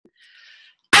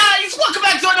Greetings, welcome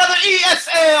back to another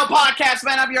ESL podcast,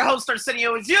 man. I'm your host,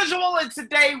 Arsenio, as usual, and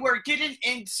today we're getting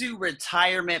into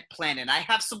retirement planning. I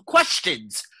have some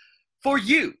questions for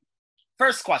you.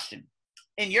 First question,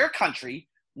 in your country,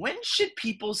 when should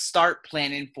people start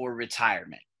planning for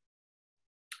retirement?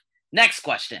 Next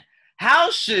question,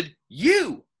 how should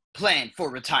you plan for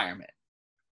retirement?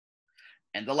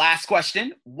 And the last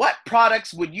question, what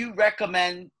products would you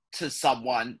recommend to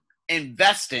someone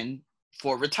investing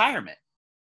for retirement?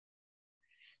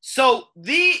 So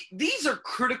these are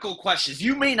critical questions.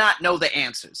 You may not know the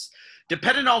answers,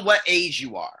 depending on what age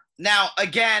you are. Now,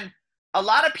 again, a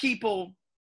lot of people,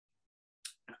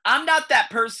 I'm not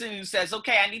that person who says,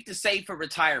 okay, I need to save for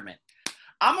retirement.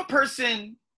 I'm a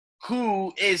person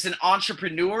who is an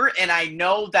entrepreneur, and I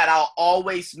know that I'll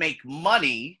always make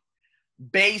money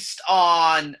based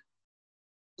on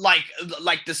like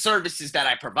the services that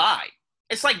I provide.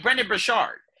 It's like Brendan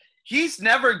Burchard. He's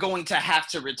never going to have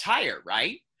to retire,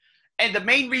 right? And the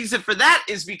main reason for that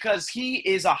is because he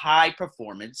is a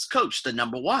high-performance coach, the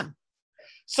number one.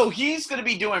 So he's going to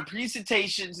be doing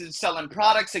presentations and selling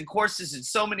products and courses and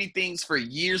so many things for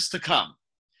years to come.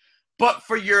 But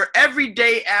for your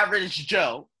everyday average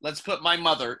Joe, let's put my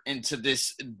mother into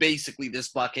this, basically this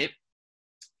bucket.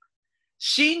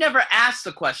 She never asked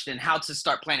the question how to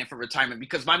start planning for retirement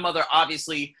because my mother,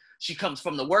 obviously, she comes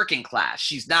from the working class.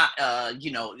 She's not,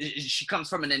 she comes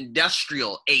from an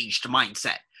industrial-aged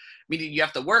mindset. Meaning you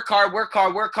have to work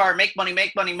hard, make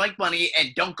money,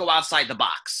 and don't go outside the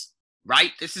box,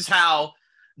 right? This is how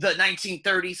the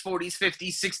 1930s, 40s,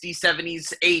 50s, 60s,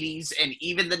 70s, 80s, and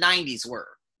even the 90s were.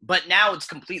 But now it's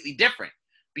completely different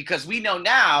because we know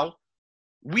now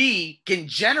we can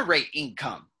generate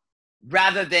income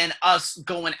rather than us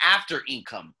going after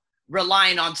income,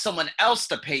 relying on someone else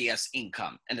to pay us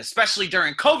income. And especially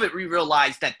during COVID, we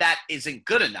realized that that isn't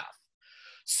good enough.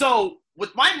 So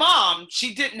with my mom,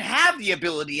 she didn't have the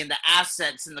ability and the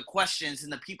assets and the questions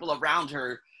and the people around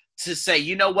her to say,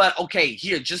 you know what, okay,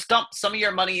 here, just dump some of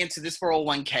your money into this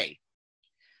 401k.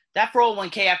 That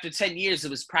 401k, after 10 years, it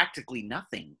was practically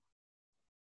nothing.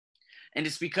 And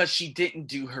it's because she didn't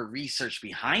do her research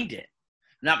behind it.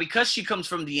 Now, because she comes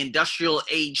from the industrial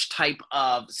age type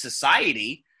of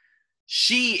society,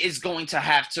 she is going to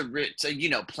have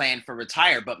to plan for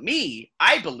retire. But me,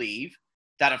 I believe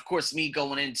that, of course, me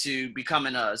going into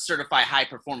becoming a certified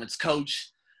high-performance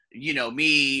coach,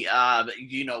 me,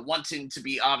 wanting to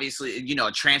be, obviously,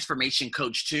 a transformation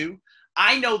coach too,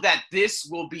 I know that this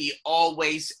will be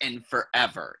always and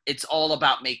forever. It's all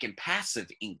about making passive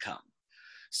income.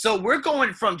 So we're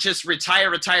going from just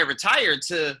retire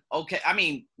to, okay, I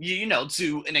mean,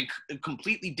 to a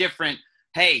completely different,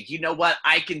 hey, you know what?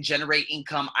 I can generate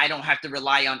income. I don't have to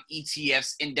rely on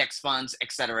ETFs, index funds,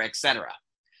 et cetera, et cetera.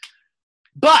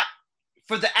 But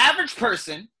for the average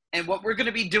person, and what we're going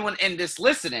to be doing in this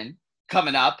listening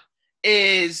coming up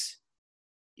is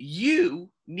you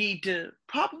need to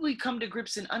probably come to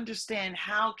grips and understand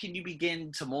how can you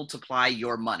begin to multiply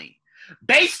your money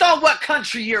based on what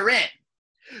country you're in.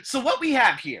 So what we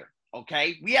have here,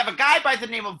 okay, we have a guy by the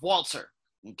name of Walter,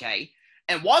 okay,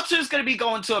 and Walter is going to be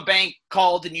going to a bank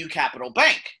called the New Capital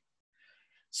Bank.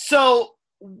 So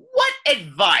what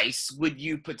advice would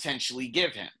you potentially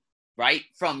give him? Right?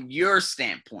 From your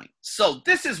standpoint. So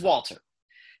this is Walter.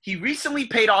 He recently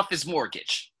paid off his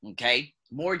mortgage. Okay.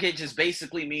 Mortgage is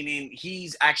basically meaning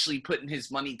he's actually putting his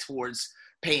money towards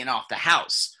paying off the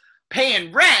house.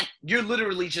 Paying rent, you're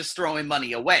literally just throwing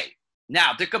money away.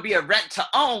 Now, there could be a rent to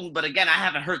own, but again, I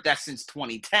haven't heard that since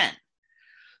 2010.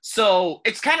 So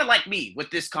it's kind of like me with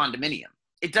this condominium.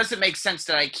 It doesn't make sense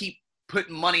that I keep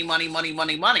putting money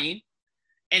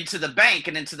into the bank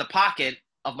and into the pocket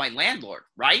of my landlord,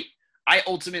 right? I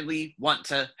ultimately want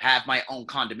to have my own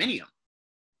condominium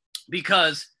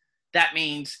because that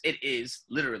means it is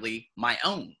literally my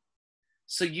own.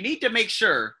 So you need to make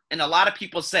sure, and a lot of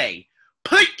people say,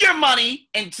 put your money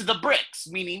into the bricks,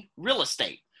 meaning real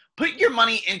estate. Put your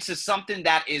money into something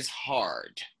that is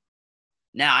hard.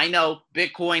 Now, I know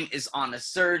Bitcoin is on a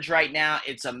surge right now.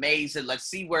 It's amazing. Let's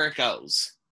see where it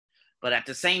goes. But at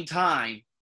the same time,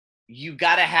 you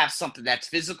got to have something that's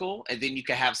physical, and then you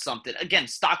can have something, again,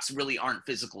 stocks really aren't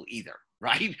physical either,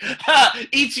 right?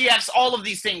 ETFs, all of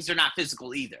these things are not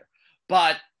physical either.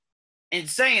 But in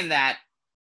saying that,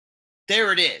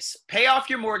 there it is. Pay off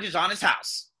your mortgage on his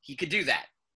house. He could do that.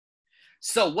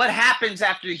 So what happens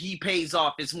after he pays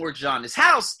off his mortgage on his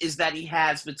house is that he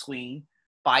has between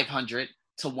 500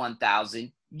 to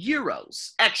 1,000 euros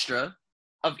extra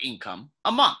of income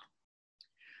a month.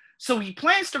 So he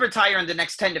plans to retire in the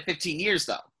next 10 to 15 years,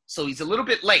 though. So he's a little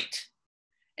bit late.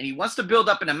 And he wants to build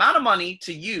up an amount of money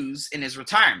to use in his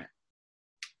retirement.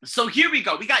 So here we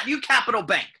go. We got New Capital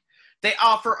Bank. They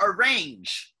offer a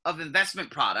range of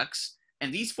investment products,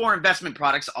 and these 4 investment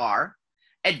products are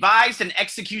advised and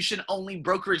execution-only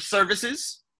brokerage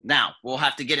services. Now, we'll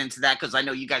have to get into that because I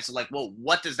know you guys are like, well,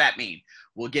 what does that mean?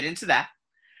 We'll get into that.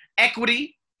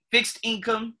 Equity, fixed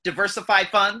income, diversified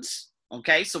funds.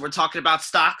 Okay, so we're talking about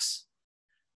stocks,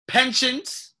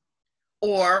 pensions,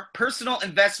 or personal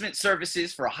investment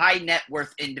services for high net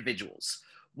worth individuals.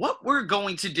 What we're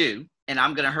going to do, and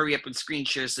I'm going to hurry up and screen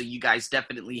share so you guys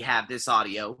definitely have this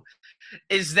audio,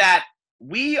 is that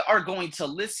we are going to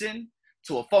listen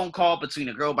to a phone call between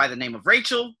a girl by the name of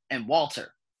Rachel and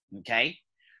Walter. Okay,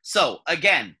 so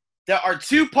again, there are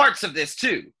 2 parts of this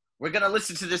too. We're going to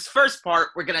listen to this first part,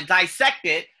 we're going to dissect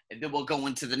it, and then we'll go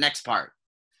into the next part.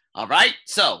 All right,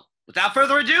 so without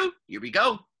further ado, here we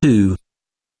go. 2.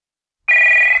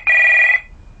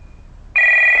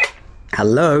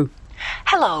 Hello.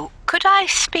 Hello, could I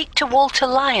speak to Walter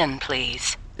Lyon,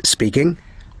 please? Speaking.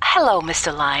 Hello,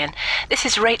 Mr. Lyon. This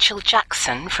is Rachel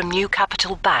Jackson from New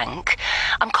Capital Bank.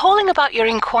 I'm calling about your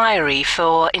inquiry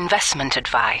for investment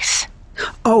advice.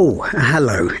 Oh,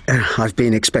 hello. I've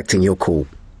been expecting your call.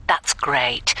 That's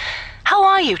great. How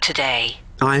are you today?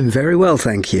 I'm very well,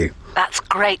 thank you. That's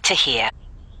great to hear.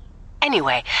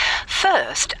 Anyway,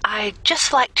 first, I'd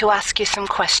just like to ask you some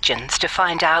questions to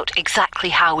find out exactly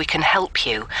how we can help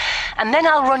you, and then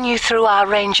I'll run you through our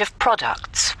range of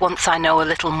products once I know a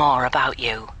little more about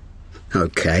you.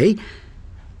 Okay.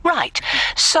 Right,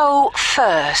 so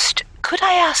first, could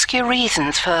I ask your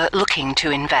reasons for looking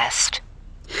to invest?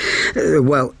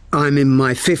 Well, I'm in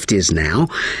my 50s now,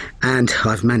 and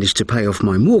I've managed to pay off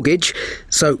my mortgage,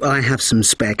 so I have some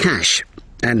spare cash.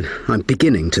 And I'm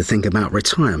beginning to think about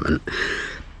retirement.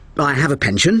 I have a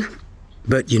pension,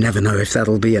 but you never know if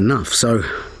that'll be enough. So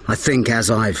I think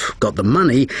as I've got the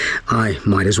money, I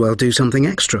might as well do something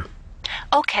extra.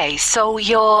 Okay, so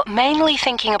you're mainly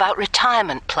thinking about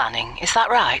retirement planning, is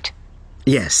that right?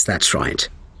 Yes, that's right.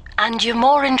 And you're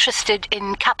more interested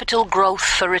in capital growth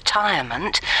for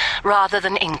retirement rather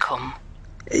than income?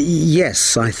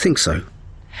 Yes, I think so.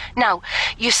 Now,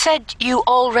 you said you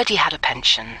already had a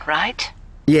pension, right?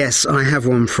 Yes, I have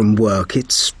one from work.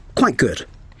 It's quite good.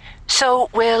 So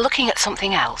we're looking at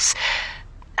something else.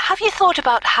 Have you thought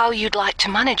about how you'd like to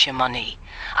manage your money?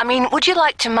 I mean, would you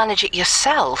like to manage it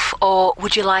yourself, or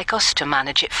would you like us to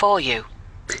manage it for you?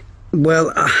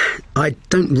 Well, I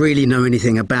don't really know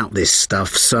anything about this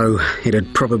stuff, so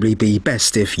it'd probably be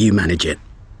best if you manage it.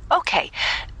 Okay.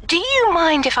 Do you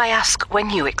mind if I ask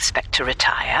when you expect to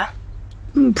retire?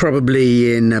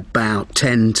 Probably in about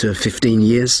 10 to 15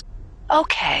 years.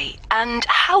 Okay, and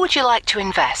how would you like to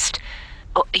invest?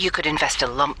 You could invest a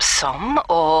lump sum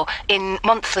or in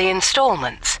monthly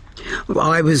instalments.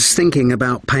 I was thinking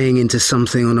about paying into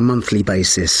something on a monthly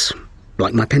basis,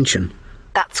 like my pension.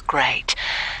 That's great.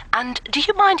 And do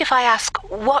you mind if I ask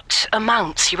what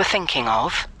amounts you were thinking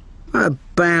of?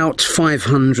 About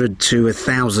 500 to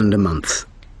 1,000 a month.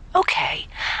 Okay.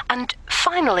 And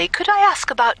finally, could I ask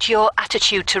about your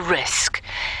attitude to risk?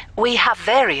 We have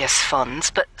various funds,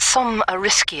 but some are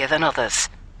riskier than others.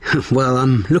 Well,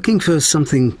 I'm looking for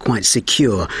something quite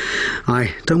secure.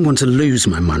 I don't want to lose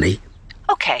my money.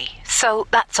 Okay, so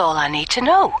that's all I need to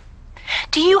know.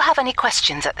 Do you have any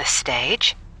questions at this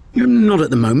stage? Not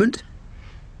at the moment.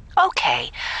 Okay,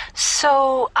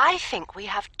 so I think we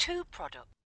have 2 products.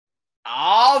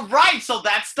 All right, so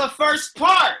that's the first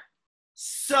part.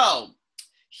 So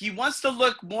he wants to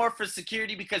look more for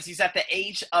security because he's at the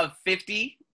age of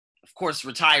 50, of course,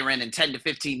 retiring in 10 to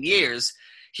 15 years.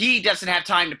 He doesn't have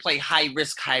time to play high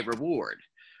risk, high reward,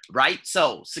 right?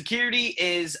 So security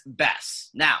is best.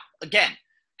 Now, again,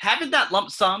 having that lump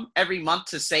sum every month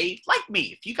to save, like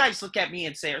me, if you guys look at me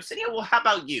and say, Arsenio, well, how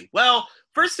about you? Well,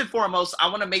 first and foremost, I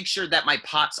want to make sure that my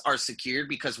pots are secured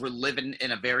because we're living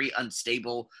in a very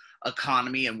unstable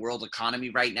economy and world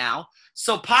economy right now.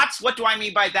 So pots, what do I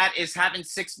mean by that is having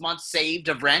 6 months saved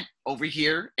of rent over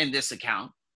here in this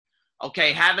account.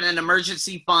 Okay, having an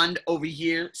emergency fund over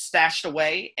here stashed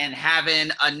away and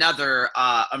having another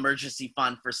emergency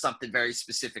fund for something very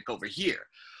specific over here.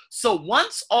 So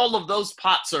once all of those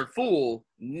pots are full,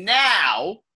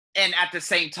 now, and at the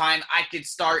same time, I could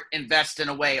start investing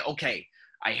away. Okay,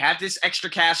 I have this extra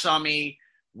cash on me.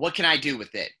 What can I do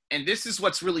with it? And this is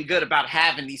what's really good about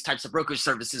having these types of brokerage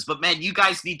services. But man, you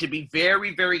guys need to be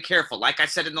very, very careful. Like I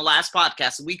said in the last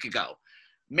podcast a week ago,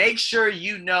 make sure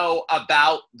you know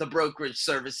about the brokerage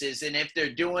services and if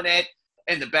they're doing it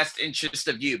in the best interest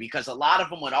of you. Because a lot of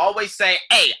them would always say,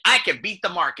 hey, I can beat the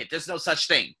market. There's no such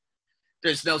thing.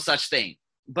 There's no such thing.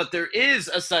 But there is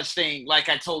a such thing, like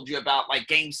I told you about, like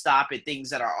GameStop and things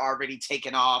that are already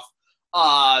taken off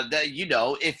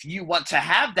if you want to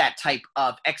have that type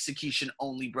of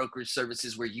execution-only brokerage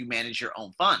services where you manage your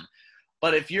own fund.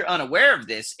 But if you're unaware of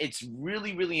this, it's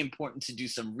really, really important to do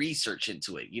some research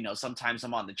into it. Sometimes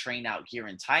I'm on the train out here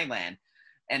in Thailand,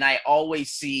 and I always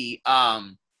see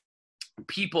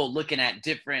people looking at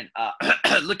different,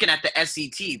 looking at the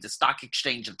SET, the Stock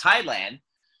Exchange of Thailand,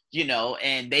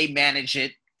 and they manage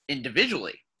it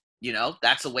individually.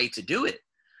 That's a way to do it.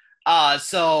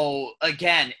 So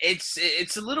again,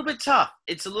 it's a little bit tough.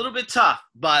 It's a little bit tough,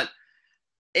 but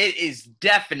it is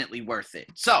definitely worth it.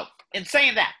 So in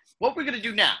saying that, what we're going to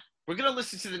do now, we're going to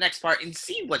listen to the next part and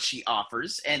see what she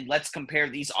offers, and let's compare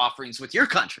these offerings with your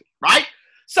country, right?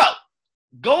 So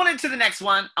going into the next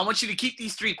one, I want you to keep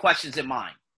these 3 questions in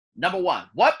mind. Number 1,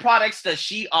 what products does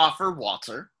she offer,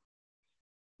 Walter?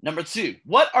 Number 2,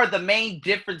 what are the main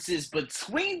differences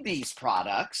between these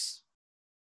products?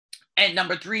 And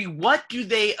number 3, what do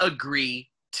they agree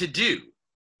to do?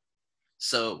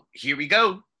 So here we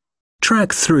go.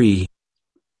 Track 3.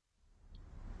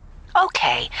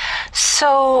 Okay,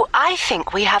 so I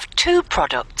think we have 2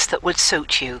 products that would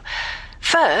suit you.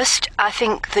 First, I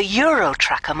think the Euro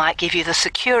Tracker might give you the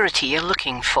security you're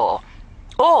looking for.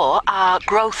 Or our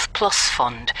Growth Plus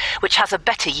fund, which has a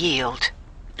better yield.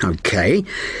 Okay.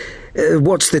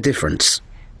 What's the difference?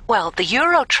 Well, the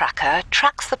Euro Tracker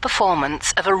tracks the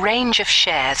performance of a range of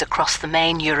shares across the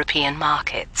main European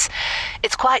markets.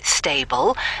 It's quite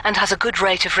stable and has a good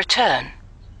rate of return.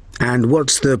 And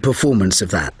what's the performance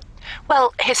of that?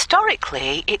 Well,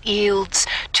 historically, it yields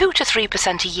 2 to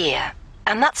 3% a year,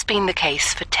 and that's been the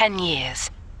case for 10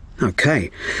 years. Okay.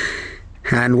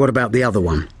 And what about the other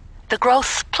one? The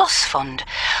Growth Plus fund.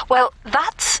 Well,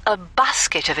 that's a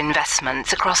basket of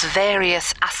investments across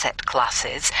various asset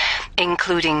classes,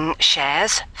 including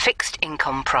shares, fixed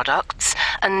income products,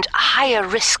 and higher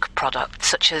risk products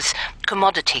such as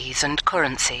commodities and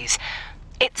currencies.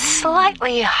 It's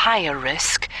slightly higher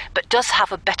risk, but does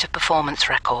have a better performance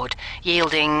record,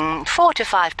 yielding 4 to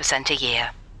 5% a year.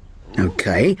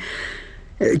 Okay.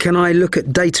 Can I look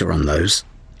at data on those?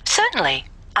 Certainly.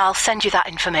 I'll send you that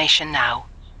information now.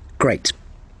 Great.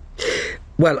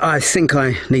 Well, I think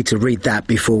I need to read that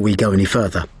before we go any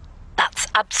further. That's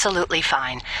absolutely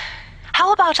fine.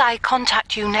 How about I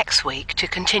contact you next week to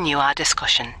continue our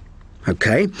discussion?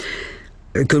 Okay.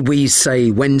 Could we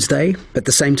say Wednesday at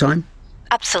the same time?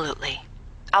 Absolutely.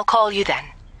 I'll call you then.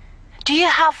 Do you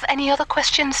have any other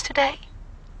questions today?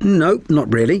 No,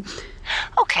 not really.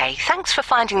 Okay, thanks for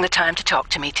finding the time to talk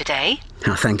to me today.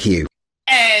 Oh, thank you.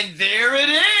 And there it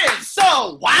is.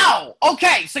 So, wow.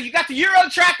 Okay, so you got the Euro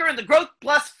Tracker and the Growth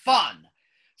Plus Fund.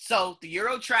 So the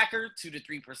Euro Tracker, 2 to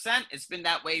 3%. It's been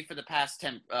that way for the past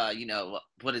 10,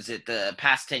 the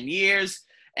past 10 years.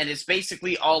 And it's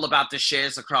basically all about the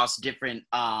shares across different,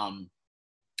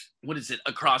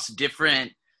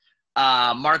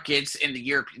 markets in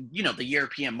the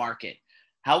European market.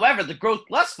 However, the Growth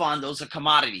Plus Fund, those are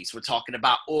commodities. We're talking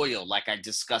about oil, like I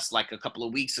discussed like a couple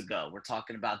of weeks ago. We're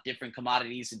talking about different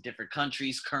commodities in different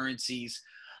countries, currencies,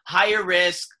 higher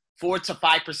risk, 4 to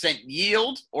 5%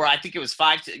 yield, or I think it was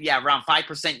around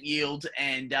 5% yield.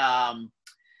 And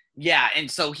and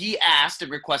so he asked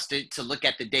and requested to look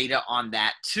at the data on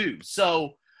that too.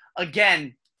 So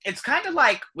again, it's kind of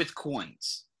like with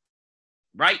coins,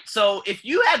 right? So if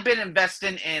you had been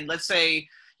investing in, let's say,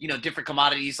 different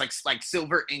commodities like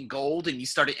silver and gold, and you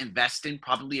started investing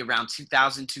probably around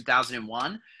 2000,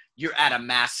 2001, you're at a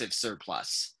massive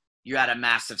surplus.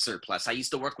 I used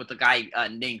to work with a guy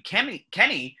named Kenny,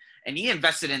 and he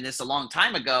invested in this a long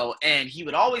time ago, and he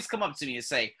would always come up to me and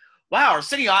say, wow,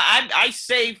 Arsenio, I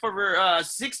saved for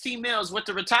 16 meals worth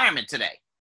of retirement today.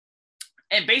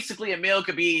 And basically a meal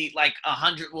could be like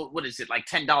like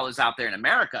 $10 out there in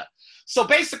America. So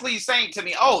basically he's saying to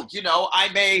me, I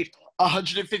made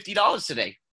 $150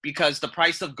 today because the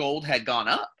price of gold had gone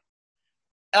up.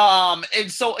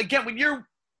 And so again, when you're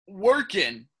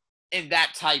working in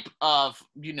that type of,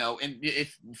 with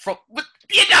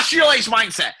the industrial age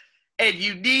mindset, and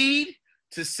you need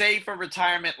to save for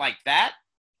retirement like that,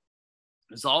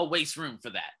 there's always room for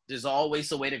that. There's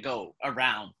always a way to go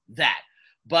around that.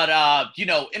 But,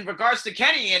 in regards to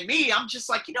Kenny and me, I'm just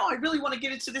like, I really want to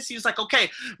get into this. He was like, okay,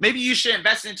 maybe you should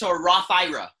invest into a Roth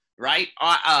IRA, right?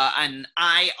 An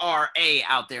IRA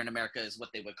out there in America is what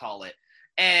they would call it.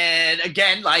 And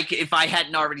again, like if I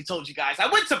hadn't already told you guys, I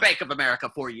went to Bank of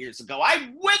America 4 years ago. I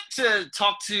went to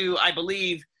talk to, I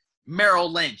believe,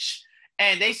 Merrill Lynch.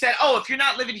 And they said, if you're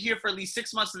not living here for at least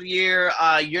 6 months of the year,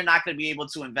 you're not going to be able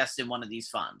to invest in one of these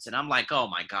funds. And I'm like, oh,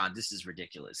 my God, this is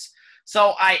ridiculous.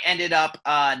 So I ended up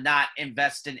not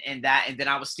investing in that. And then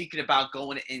I was thinking about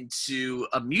going into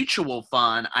a mutual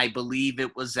fund. I believe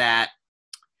it was at,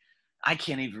 I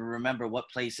can't even remember what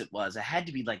place it was. It had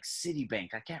to be like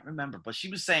Citibank. I can't remember. But she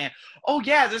was saying, oh,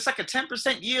 yeah, there's like a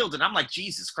 10% yield. And I'm like,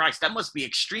 Jesus Christ, that must be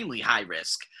extremely high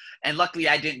risk. And luckily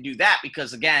I didn't do that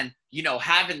because, again, you know,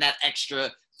 having that extra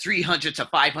 300 to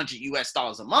 500 US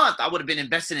dollars a month, I would have been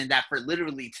investing in that for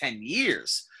literally 10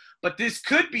 years. But this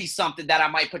could be something that I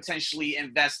might potentially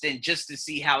invest in just to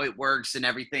see how it works and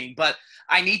everything. But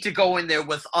I need to go in there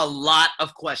with a lot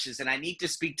of questions, and I need to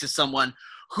speak to someone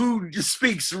who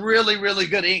speaks really, really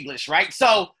good English, right?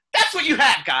 So that's what you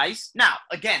have, guys. Now,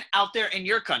 again, out there in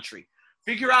your country,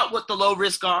 figure out what the low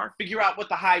risk are, figure out what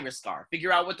the high risk are,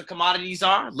 figure out what the commodities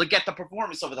are, look at the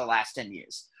performance over the last 10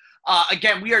 years.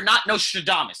 Again, we are not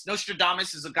Nostradamus.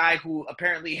 Nostradamus is a guy who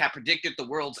apparently had predicted the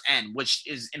world's end, which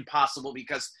is impossible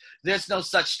because there's no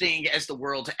such thing as the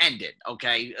world ended,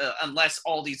 okay? Unless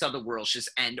all these other worlds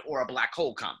just end or a black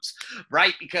hole comes,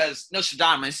 right? Because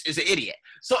Nostradamus is an idiot.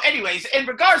 So anyways, in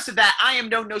regards to that, I am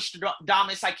no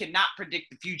Nostradamus. I cannot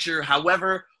predict the future.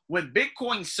 However, when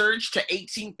Bitcoin surged to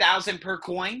 18,000 per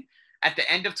coin at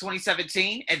the end of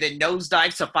 2017 and then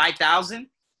nosedived to 5,000,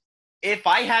 if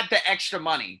I had the extra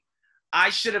money, I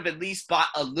should have at least bought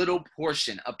a little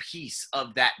portion, a piece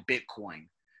of that Bitcoin.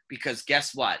 Because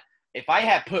guess what? If I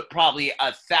had put probably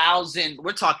 1,000,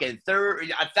 we're talking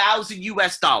 1,000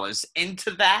 US dollars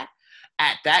into that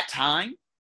at that time,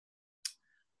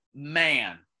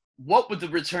 man, what would the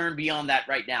return be on that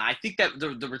right now? I think that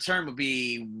the return would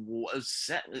be,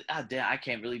 damn, I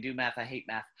can't really do math. I hate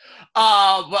math.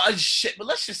 But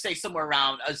let's just say somewhere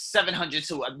around 700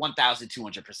 to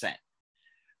 1,200%.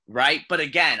 Right? But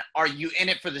again, are you in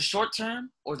it for the short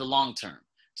term or the long term?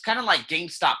 It's kind of like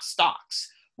GameStop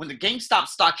stocks. When the GameStop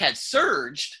stock had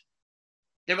surged,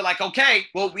 they were like, okay,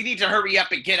 well, we need to hurry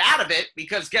up and get out of it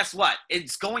because guess what?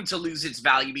 It's going to lose its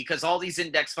value because all these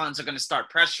index funds are going to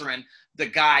start pressuring the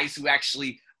guys who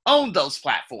actually own those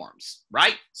platforms,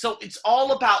 right? So it's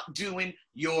all about doing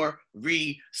your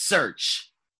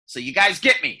research. So you guys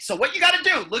get me. So what you got to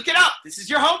do, look it up. This is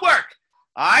your homework.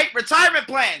 All right, retirement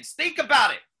plans. Think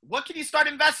about it. What can you start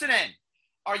investing in?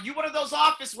 Are you one of those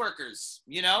office workers,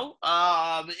 you know?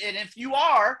 And if you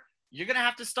are, you're going to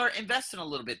have to start investing a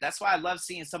little bit. That's why I love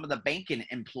seeing some of the banking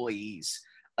employees,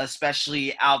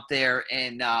 especially out there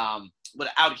in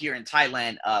out here in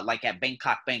Thailand, like at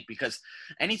Bangkok Bank, because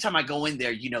anytime I go in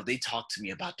there, you know, they talk to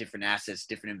me about different assets,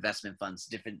 different investment funds,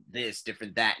 different this,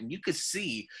 different that. And you could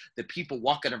see the people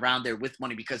walking around there with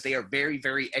money because they are very,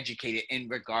 very educated in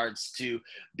regards to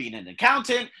being an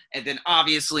accountant. And then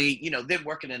obviously, you know, them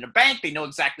working in a bank, they know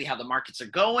exactly how the markets are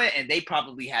going and they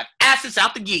probably have assets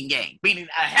out the yin yang, meaning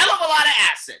a hell of a lot of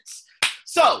assets.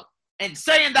 So, in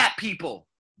saying that, people,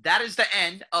 that is the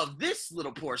end of this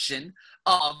little portion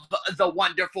of the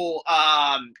wonderful,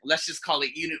 let's just call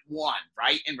it Unit 1,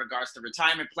 right? In regards to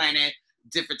retirement planning,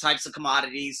 different types of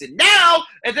commodities. And now,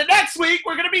 in the next week,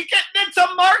 we're going to be getting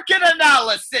into market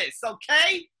analysis,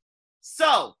 okay?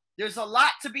 So, there's a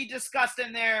lot to be discussed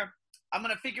in there. I'm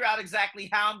going to figure out exactly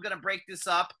how I'm going to break this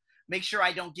up. Make sure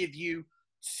I don't give you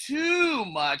too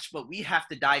much, but we have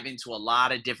to dive into a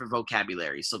lot of different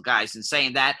vocabulary. So guys, in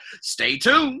saying that, stay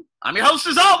tuned. I'm your host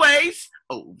as always,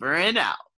 over and out.